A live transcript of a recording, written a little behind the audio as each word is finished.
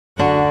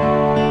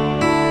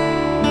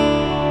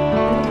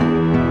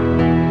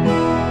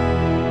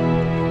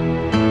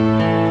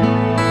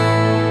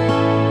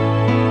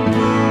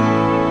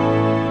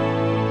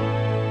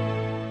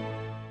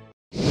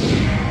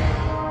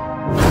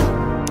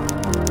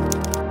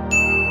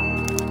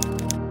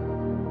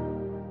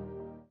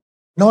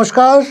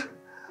নমস্কার,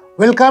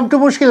 welcome to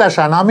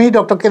মুশকিলাসান। আমি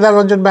doctor Kedar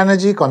Ranjan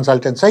Banerjee,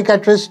 consultant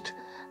psychiatrist,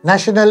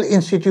 national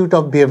institute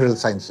of behavioural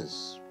sciences.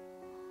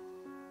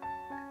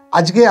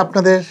 আজকে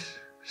আপনাদের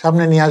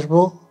সামনে নিয়ে আসবো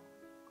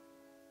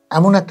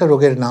এমন একটা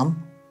রোগের নাম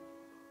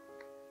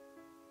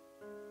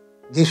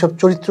যেসব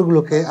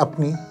চরিত্রগুলোকে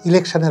আপনি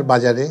ইলেকশনের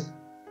বাজারে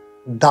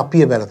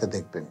দাপিয়ে বেড়াতে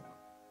দেখবেন।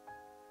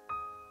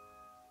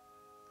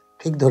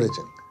 ঠিক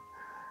ধরেছেন,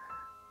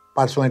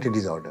 পার্সোনালিটি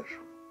ডিসঅর্ডার।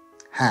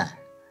 হ্যাঁ,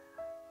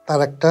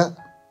 তার একটা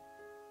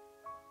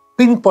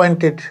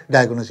pinpointed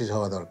diagnosis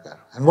হওয়া দরকার।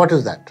 And what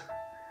is that?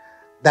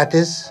 That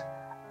is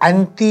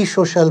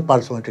antisocial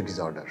personality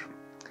disorder.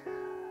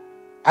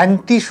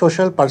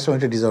 Antisocial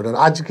personality disorder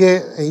আজকে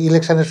এই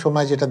ইলেকশনের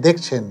সময় যেটা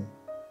দেখছেন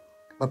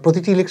বা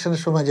প্রতিটি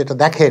ইলেকশনের সময় যেটা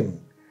দেখেন,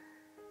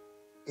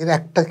 এর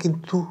একটা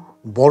কিন্তু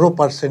বড়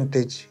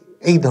পার্সেন্টেজ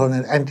এই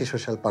ধরনের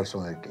অ্যান্টিসোশ্যাল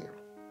পার্সোনালিটি,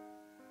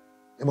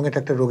 এবং এটা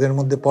একটা রোগের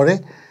মধ্যে পড়ে।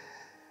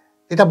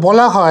 এটা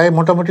বলা হয়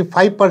মোটামুটি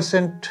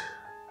 5%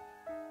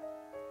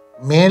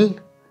 মেল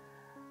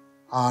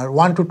আর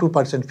 1 to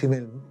 2%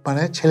 ফিমেল,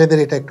 মানে ছেলেদের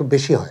এটা একটু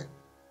বেশি হয়।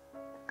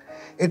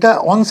 এটা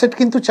অনসেট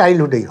কিন্তু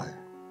চাইল্ডহুডেই হয়।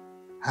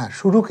 হ্যাঁ,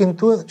 শুরু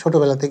কিন্তু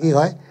ছোটবেলা থেকেই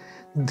হয়,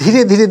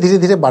 ধীরে ধীরে ধীরে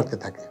ধীরে বাড়তে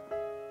থাকে।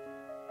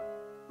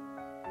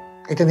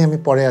 এটা নিয়ে আমি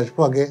পরে আসবো,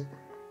 আগে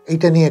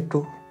এইটা নিয়ে একটু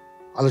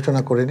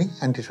আলোচনা করে নিই,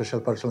 অ্যান্টিসোশ্যাল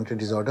পার্সোনালিটি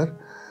ডিসঅর্ডার।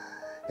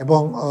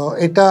 এবং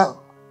এটা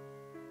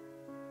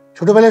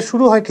ছোটবেলায়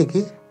শুরু হয়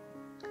ঠিকই,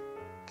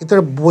 কিন্তু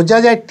এটা বোঝা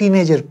যায়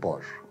টিনেজের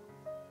পর।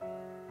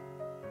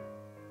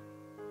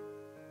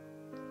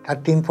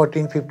 13,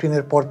 14, 15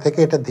 এর পর থেকে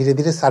এটা ধীরে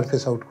ধীরে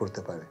সারফেস আউট করতে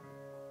পারে।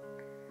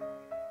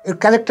 এর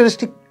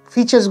ক্যারেক্টারিস্টিক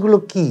ফিচার্সগুলো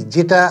কি,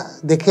 যেটা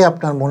দেখে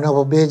আপনার মনে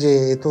হবে যে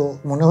এ তো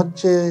মনে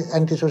হচ্ছে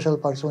অ্যান্টিসোশ্যাল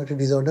পার্সোনালিটি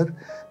ডিসঅর্ডার?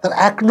 তার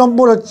 1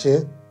 নম্বর হচ্ছে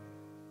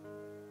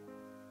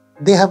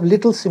দে হ্যাভ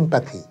লিটল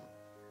সিম্প্যাথি।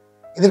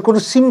 এদের কোনো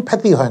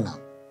সিম্প্যাথি হয় না,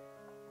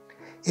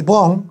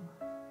 এবং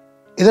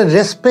এরা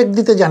রেসপেক্ট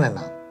দিতে জানে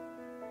না।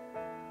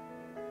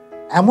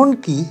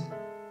 এমনকি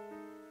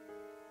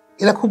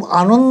এরা খুব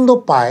আনন্দ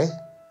পায়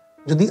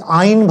যদি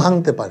আইন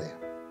ভাঙতে পারে,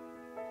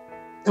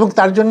 এবং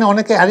তার জন্য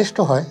অনেকে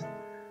অ্যারেস্টও হয়,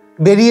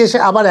 বেরিয়ে এসে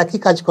আবার একই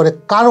কাজ করে,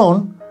 কারণ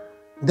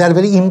দে আর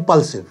ভেরি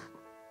ইম্পালসিভ।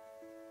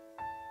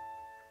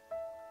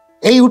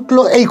 এই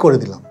উঠলো, এই করে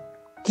দিলাম,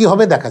 কি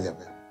হবে দেখা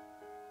যাবে।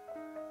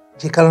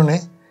 যে কারণে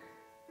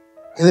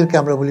এদেরকে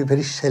আমরা বলি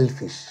ভেরি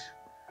সেলফিশ,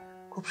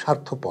 খুব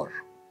স্বার্থপর।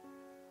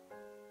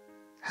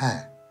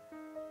 হ্যাঁ,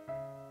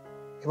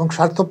 এবং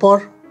স্বার্থপর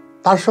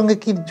তার সঙ্গে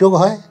কি যোগ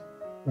হয়?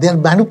 দে আর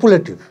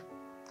ম্যানিপুলেটিভ।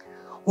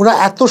 ওরা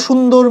এত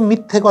সুন্দর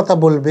মিথ্যে কথা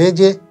বলবে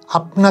যে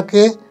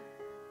আপনাকে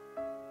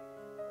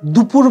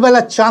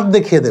দুপুরবেলা চাঁদ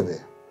দেখিয়ে দেবে।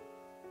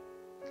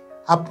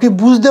 আপনি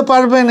বুঝতে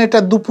পারবেন এটা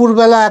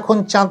দুপুরবেলা এখন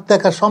চাঁদ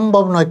দেখা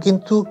সম্ভব নয়,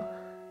 কিন্তু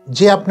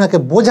যে আপনাকে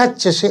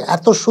বোঝাচ্ছে সে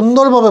এত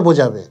সুন্দরভাবে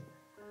বোঝাবে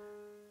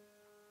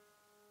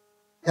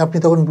আপনি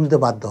তখন বুঝতে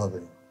বাধ্য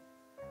হবেন।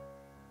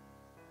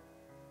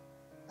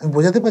 আমি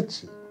বোঝাতে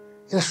পারছি?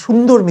 এরা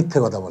সুন্দর মিথ্যে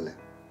কথা বলে,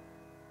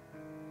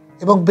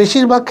 এবং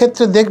বেশিরভাগ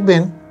ক্ষেত্রে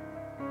দেখবেন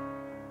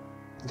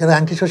যারা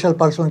অ্যান্টিসোশ্যাল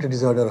পার্সোনালিটি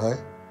ডিসঅর্ডার হয়,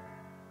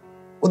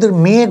 ওদের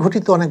মেয়ে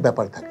ঘটিত অনেক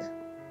ব্যাপার থাকে।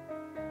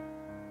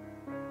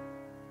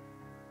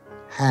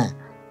 হ্যাঁ,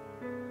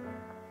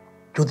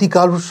 যদি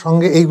কারোর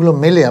সঙ্গে এইগুলো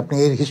মেলে, আপনি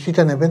এর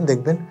হিস্ট্রিটা নেবেন,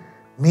 দেখবেন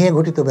মেয়ে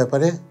ঘটিত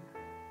ব্যাপারে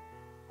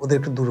ওদের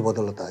একটু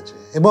দুর্বলতা আছে,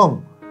 এবং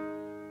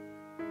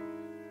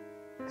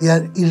দে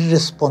আর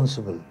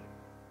ইররেসপন্সিবল।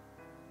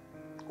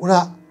 ওরা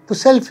তো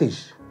সেলফিশ,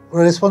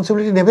 ওরা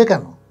রেসপন্সিবিলিটি নেবে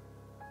কেন?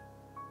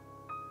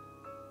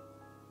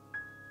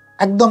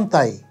 একদম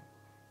তাই,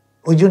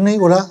 ওই জন্যই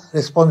ওরা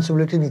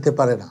রেসপন্সিবিলিটি নিতে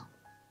পারে না।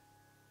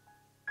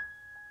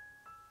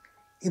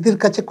 এদের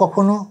কাছে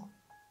কখনো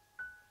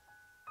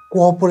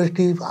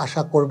কোঅপারেটিভ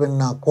আশা করবেন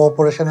না,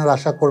 কোঅপারেশনের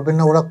আশা করবেন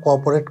না, ওরা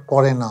কোঅপারেট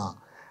করে না।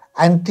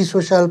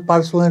 অ্যান্টিসোশ্যাল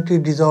পার্সোনালিটি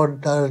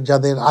ডিসঅর্ডার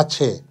যাদের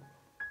আছে,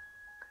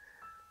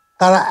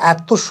 তারা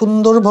এত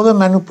সুন্দরভাবে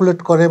ম্যানিপুলেট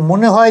করে,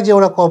 মনে হয় যে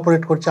ওরা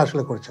কোঅপারেট করছে,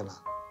 আসলে করছে না।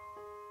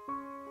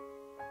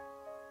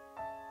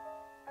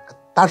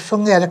 তার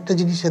সঙ্গে আরেকটা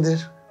জিনিস এদের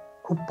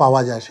খুব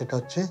পাওয়া যায়, সেটা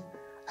হচ্ছে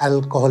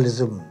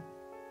অ্যালকোহলিজম।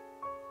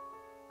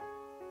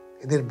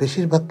 এদের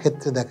বেশিরভাগ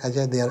ক্ষেত্রে দেখা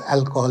যায় দে আর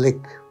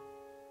অ্যালকোহলিক।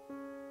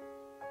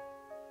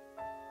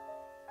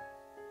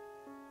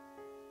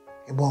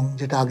 এবং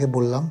যেটা আগে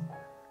বললাম,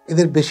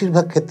 এদের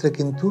বেশিরভাগ ক্ষেত্রে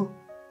কিন্তু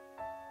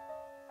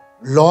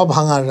ল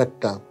ভাঙার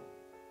একটা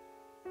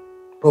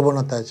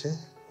প্রবণতা আছে,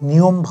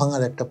 নিয়ম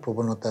ভাঙার একটা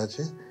প্রবণতা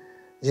আছে,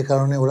 যে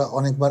কারণে ওরা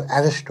অনেকবার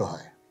অ্যারেস্টও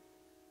হয়।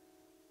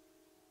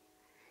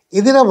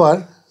 এদের আবার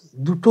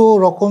দুটো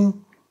রকম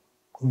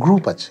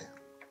গ্রুপ আছে।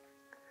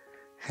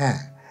 হ্যাঁ,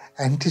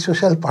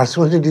 অ্যান্টিসোশ্যাল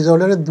পার্সোনালিটি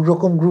ডিসঅর্ডারের 2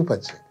 রকম গ্রুপ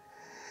আছে।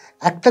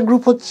 একটা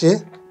গ্রুপ হচ্ছে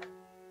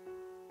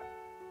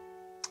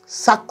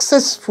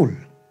সাকসেসফুল,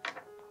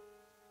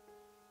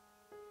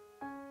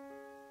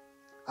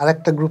 আর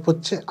একটা গ্রুপ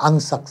হচ্ছে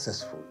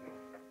আনসাকসেসফুল।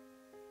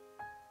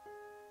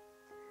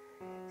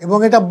 এবং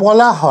এটা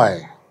বলা হয়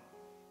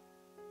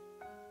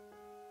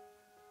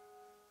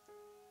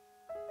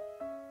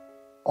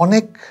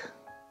অনেক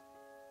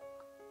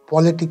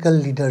পলিটিক্যাল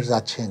লিডার্স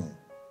আছেন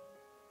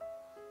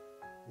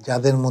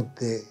যাদের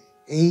মধ্যে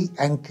এই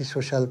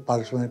অ্যান্টিসোশ্যাল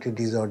পার্সোনালিটি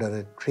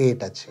ডিসঅর্ডারের ট্রেট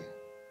আছে।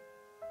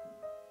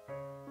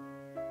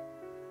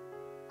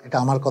 এটা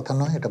আমার কথা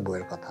নয়, এটা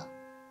বইয়ের কথা।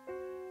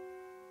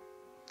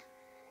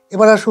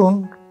 এবার আসুন,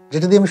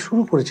 যেটা দিয়ে আমি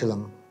শুরু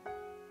করেছিলাম,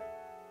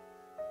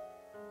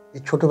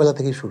 এই ছোটবেলা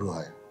থেকেই শুরু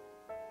হয়,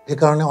 যে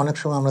কারণে অনেক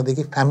সময় আমরা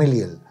দেখি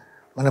ফ্যামিলিয়াল,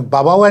 মানে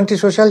বাবাও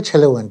অ্যান্টিসোশ্যাল,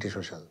 ছেলেও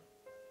অ্যান্টিসোশ্যাল,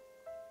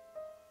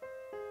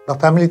 বা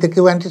ফ্যামিলিতে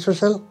কেউ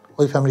অ্যান্টিসোশ্যাল,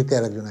 ওই ফ্যামিলিতে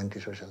আর একজন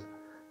অ্যান্টিসোশ্যাল,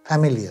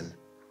 ফ্যামিলিয়াল।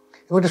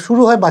 এবং এটা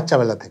শুরু হয়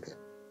বাচ্চাবেলা থেকে।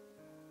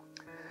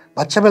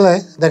 বাচ্চাবেলায়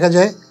দেখা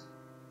যায়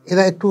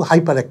এরা একটু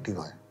হাইপার অ্যাক্টিভ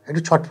হয়,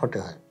 একটু ছটফটে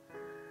হয়,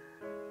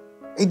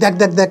 এই দেখ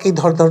দেখ দেখ, এই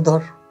ধর ধর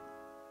ধর,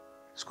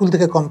 স্কুল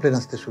থেকে কমপ্লেন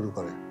আসতে শুরু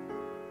করে,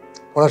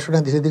 পড়াশোনা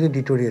ধীরে ধীরে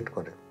ডিটোরিয়েট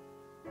করে।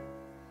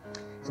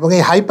 এবং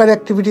এই হাইপার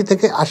অ্যাক্টিভিটি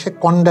থেকে আসে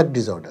কন্ডাক্ট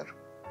ডিসঅর্ডার।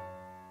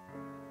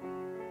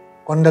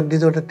 কন্ডাক্ট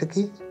ডিসঅর্ডারটা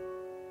কি?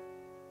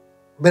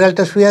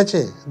 বেড়ালটা শুয়ে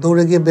আছে,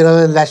 দৌড়ে গিয়ে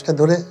বেড়ালের ল্যাশটা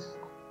ধরে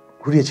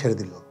ঘুরিয়ে ছেড়ে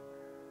দিল।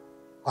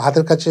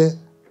 হাতের কাছে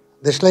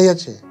দেশলাই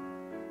আছে,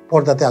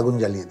 পর্দাতে আগুন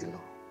জ্বালিয়ে দিল।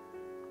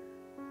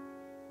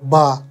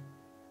 বা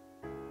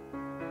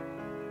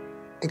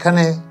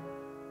এখানে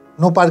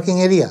নো পার্কিং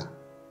এরিয়া,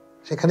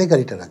 সেখানেই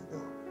গাড়িটা রাখবে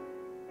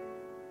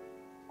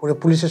করে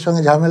পুলিশের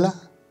সঙ্গে ঝামেলা,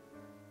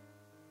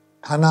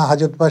 থানা,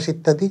 হাজতবাস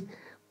ইত্যাদি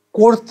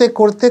করতে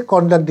করতে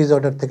কন্ডাক্ট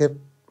ডিসঅর্ডার থেকে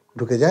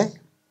ঢুকে যায়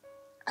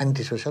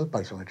অ্যান্টিসোশ্যাল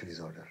পার্সোনালিটি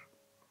ডিসঅর্ডার।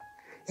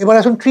 এবার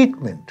আসুন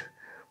ট্রিটমেন্ট।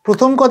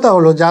 প্রথম কথা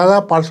হলো, যারা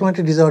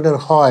পার্সোনালিটি ডিসঅর্ডার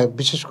হয়,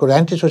 বিশেষ করে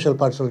অ্যান্টিসোশ্যাল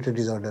পার্সোনালিটি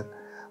ডিসঅর্ডার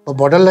বা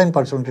বর্ডারলাইন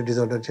পার্সোনালিটি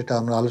ডিসঅর্ডার, যেটা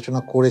আমরা আলোচনা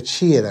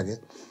করেছি এর আগে,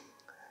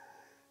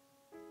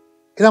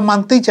 এরা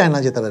মানতেই চায় না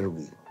যে তারা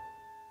রোগী,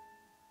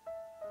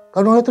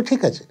 কারণ ওরা তো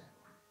ঠিক আছে,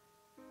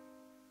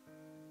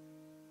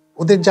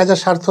 ওদের যা যা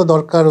স্বার্থ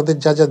দরকার, ওদের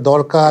যা যা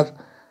দরকার,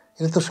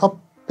 এটা তো সব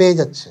পেয়ে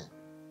যাচ্ছে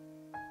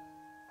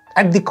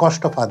at the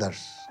cost of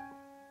others.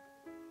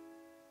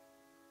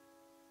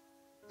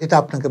 এটা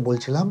আপনাকে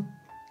বলছিলাম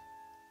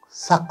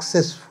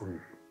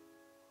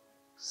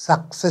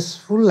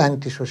সাকসেসফুল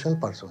অ্যান্টিসোশ্যাল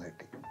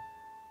পার্সোনালিটি।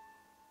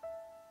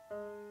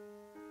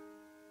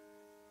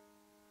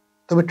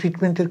 তবে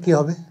ট্রিটমেন্টের কি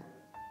হবে?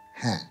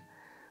 হ্যাঁ,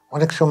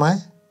 অনেক সময়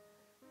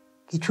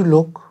কিছু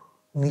লোক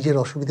নিজের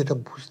অসুবিধাটা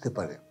বুঝতে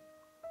পারে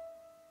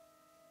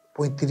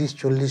 35,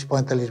 40,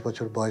 45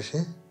 বছর বয়সে,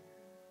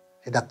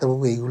 যে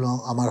ডাক্তারবাবু এইগুলো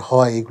আমার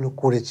হয়, এগুলো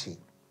করেছি,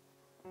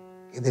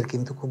 এদের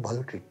কিন্তু খুব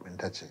ভালো ট্রিটমেন্ট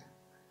আছে।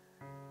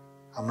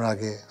 আমরা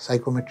আগে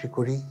সাইকোমেট্রি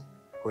করি,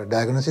 করে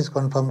ডায়াগনোসিস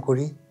কনফার্ম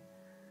করি,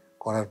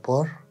 করার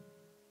পর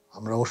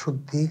আমরা ওষুধ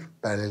দিই,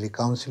 প্যারালালি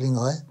কাউন্সিলিং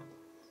হয়।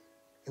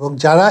 এবং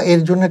যারা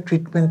এর জন্য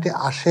ট্রিটমেন্টে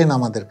আসেন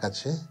আমাদের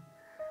কাছে,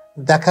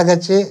 দেখা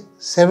গেছে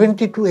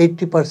 70 to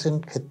 80%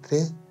 ক্ষেত্রে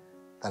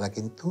তারা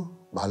কিন্তু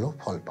ভালো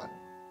ফল পান।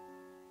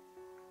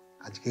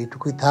 আজকে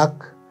এইটুকুই থাক,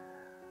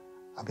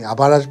 আমি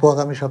আবার আসবো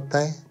আগামী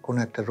সপ্তাহে কোনো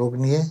একটা রোগ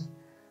নিয়ে।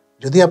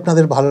 যদি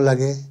আপনাদের ভালো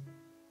লাগে,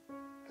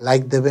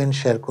 লাইক দেবেন,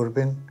 শেয়ার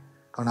করবেন,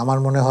 কারণ আমার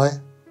মনে হয়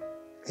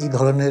এই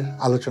ধরনের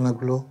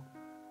আলোচনাগুলো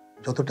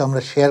যতটা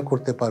আমরা শেয়ার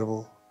করতে পারবো,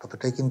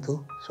 ততটাই কিন্তু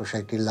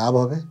সোসাইটির লাভ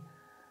হবে।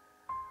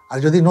 আর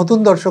যদি নতুন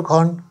দর্শক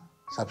হন,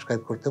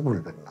 সাবস্ক্রাইব করতে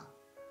ভুলবেন না।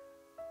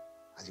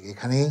 আজকে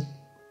এখানেই,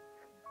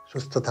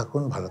 সুস্থ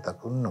থাকুন, ভালো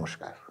থাকুন,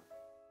 নমস্কার।